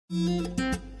This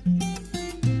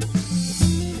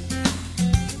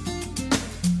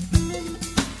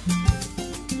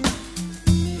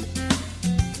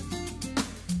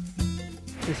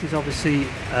is obviously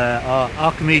our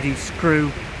Archimedes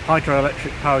screw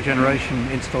hydroelectric power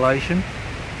generation installation.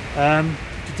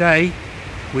 Today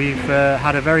we've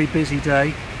had a very busy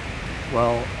day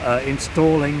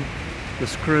installing the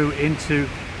screw into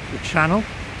the channel.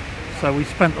 So we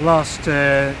spent the last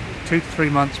 2 to 3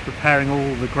 months preparing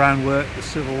all the groundwork, the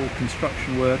civil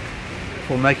construction work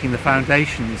for making the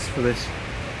foundations for this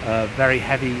very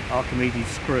heavy Archimedes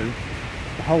screw.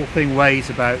 The whole thing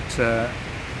weighs about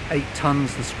 8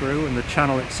 tons, the screw, and the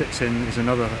channel it sits in is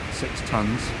another 6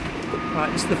 tons.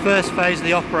 Right, it's the first phase of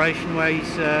the operation where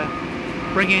he's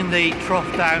bringing the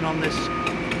trough down on this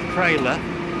trailer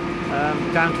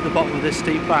down to the bottom of this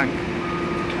steep bank.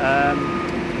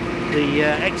 The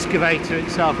excavator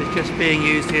itself is just being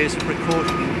used here as a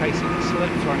precaution in case it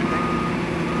slips or anything.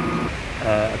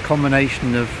 A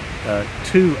combination of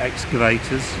 2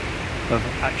 excavators have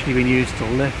actually been used to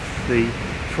lift the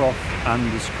trough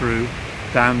and the screw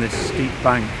down this steep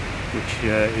bank, which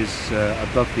is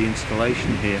above the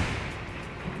installation here.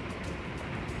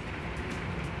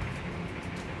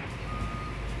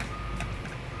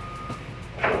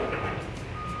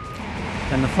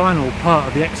 And the final part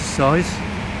of the exercise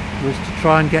was to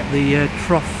try and get the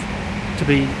trough to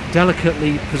be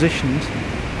delicately positioned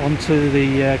onto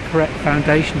the correct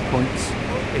foundation points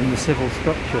in the civil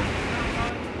structure.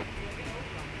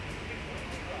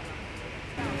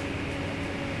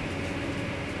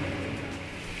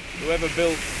 Whoever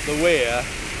built the weir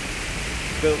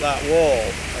built that wall,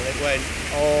 and it went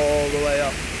all the way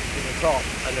up to the top.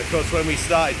 And of course, when we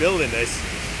started building this,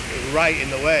 it was right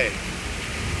in the way.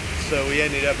 So we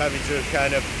ended up having to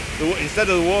kind of, instead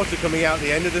of the water coming out the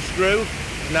end of the screw,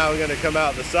 now we're going to come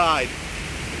out the side.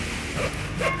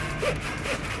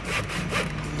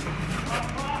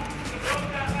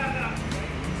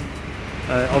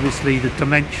 Obviously the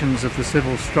dimensions of the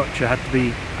civil structure had to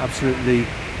be absolutely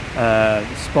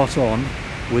spot on,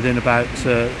 within about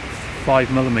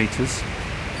 5 millimeters,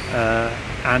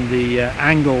 and the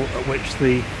angle at which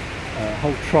the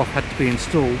whole trough had to be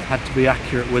installed had to be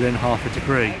accurate within half a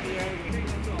degree.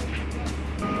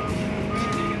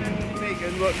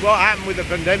 What happened with the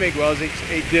pandemic was it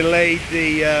delayed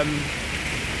the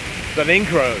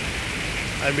link road,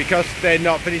 and because they'd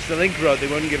not finished the link road, they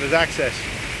wouldn't give us access.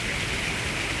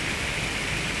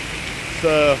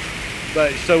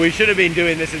 So we should have been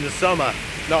doing this in the summer,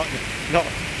 not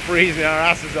freezing our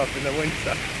asses off in the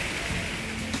winter.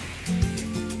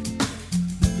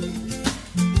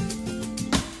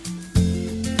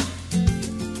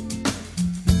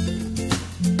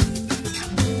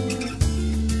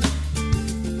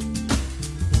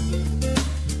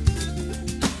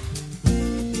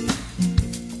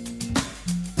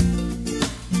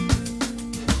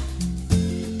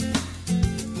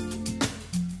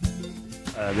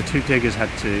 The 2 diggers had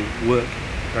to work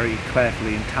very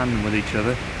carefully in tandem with each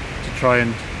other to try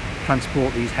and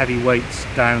transport these heavy weights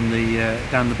down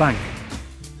the bank.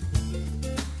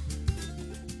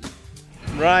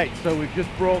 Right, so we've just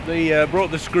brought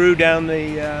the screw down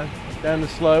the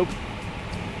slope.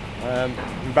 I'm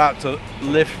about to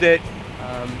lift it.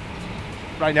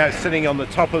 Right now it's sitting on the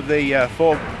top of the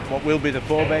what will be the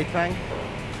 4-bay tank,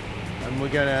 and we're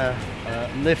going to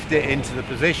lift it into the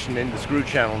position in the screw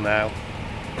channel now,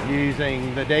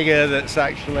 using the digger that's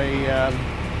actually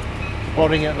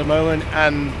spotting at the moment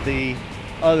and the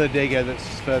other digger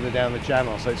that's further down the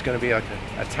channel. So it's going to be like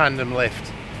a tandem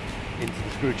lift into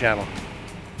the screw channel.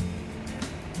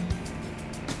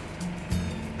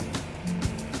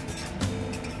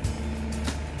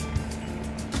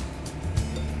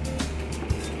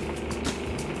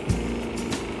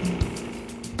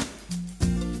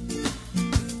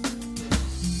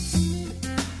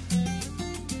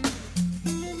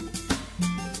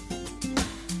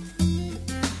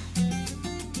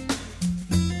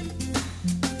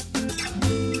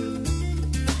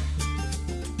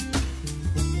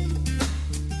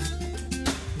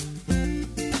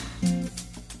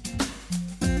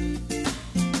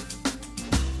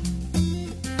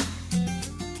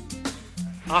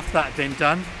 After that had been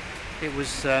done, it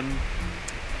was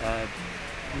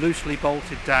loosely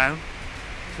bolted down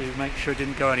to make sure it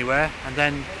didn't go anywhere, and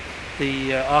then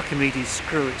the Archimedes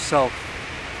screw itself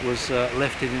was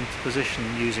lifted into position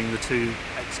using the 2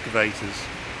 excavators.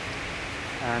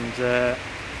 And the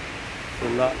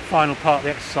final part of the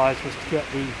exercise was to get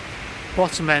the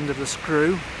bottom end of the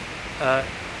screw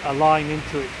aligned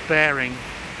into its bearing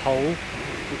hole,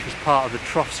 which was part of the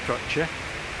trough structure,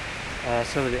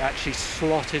 so that it actually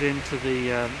slotted into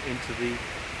the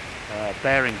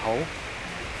bearing hole,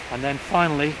 and then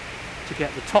finally to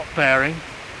get the top bearing,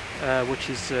 which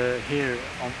is here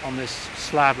on this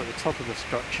slab at the top of the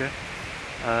structure,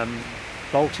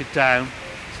 bolted down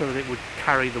so that it would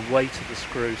carry the weight of the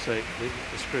screw, so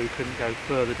the screw couldn't go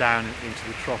further down into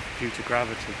the trough due to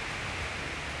gravity.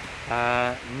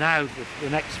 Now the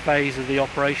next phase of the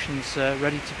operation's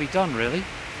ready to be done, really,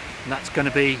 and that's going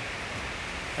to be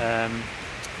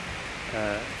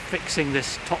fixing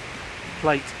this top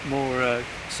plate more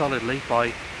solidly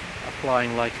by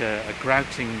applying like a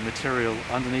grouting material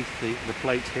underneath the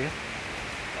plate here,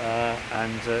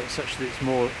 and such that it's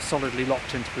more solidly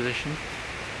locked into position.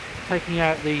 Taking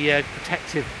out the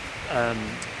protective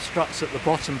struts at the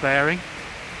bottom bearing,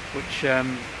 which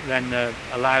then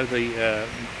allow the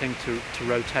thing to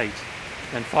rotate.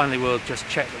 Then finally we'll just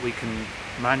check that we can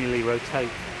manually rotate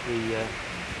the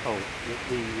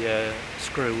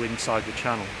screw inside the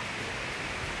channel.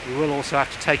 We will also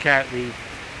have to take out the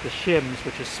shims,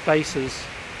 which are spacers,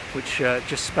 which are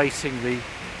just spacing the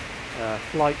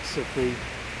flights of the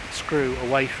screw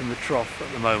away from the trough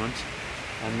at the moment,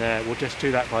 and we'll just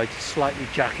do that by slightly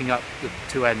jacking up the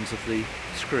two ends of the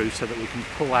screw so that we can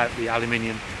pull out the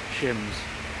aluminium shims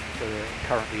that are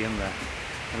currently in there.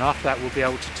 And after that we'll be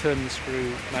able to turn the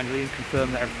screw manually and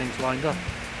confirm that everything's lined up.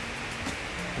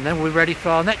 And then we're ready for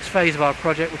our next phase of our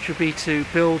project, which will be to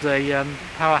build a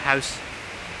powerhouse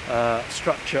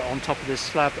structure on top of this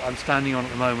slab that I'm standing on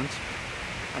at the moment.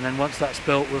 And then once that's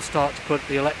built, we'll start to put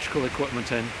the electrical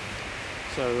equipment in.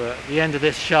 So at the end of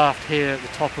this shaft here at the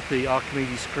top of the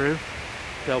Archimedes screw,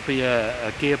 there'll be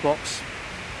a gearbox.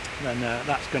 Then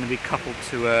that's going to be coupled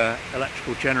to an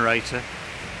electrical generator,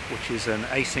 which is an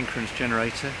asynchronous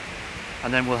generator.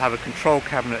 And then we'll have a control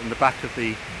cabinet in the back of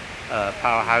the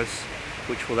powerhouse,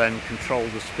 which will then control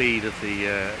the speed of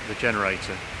the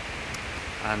generator.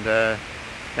 And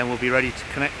then we'll be ready to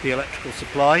connect the electrical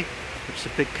supply, which is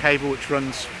a big cable which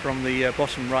runs from the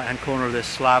bottom right hand corner of this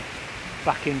slab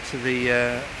back into the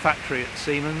factory at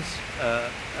Siemens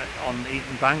on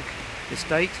Eaton Bank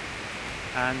estate,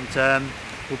 and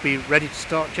we'll be ready to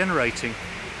start generating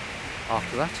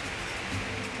after that.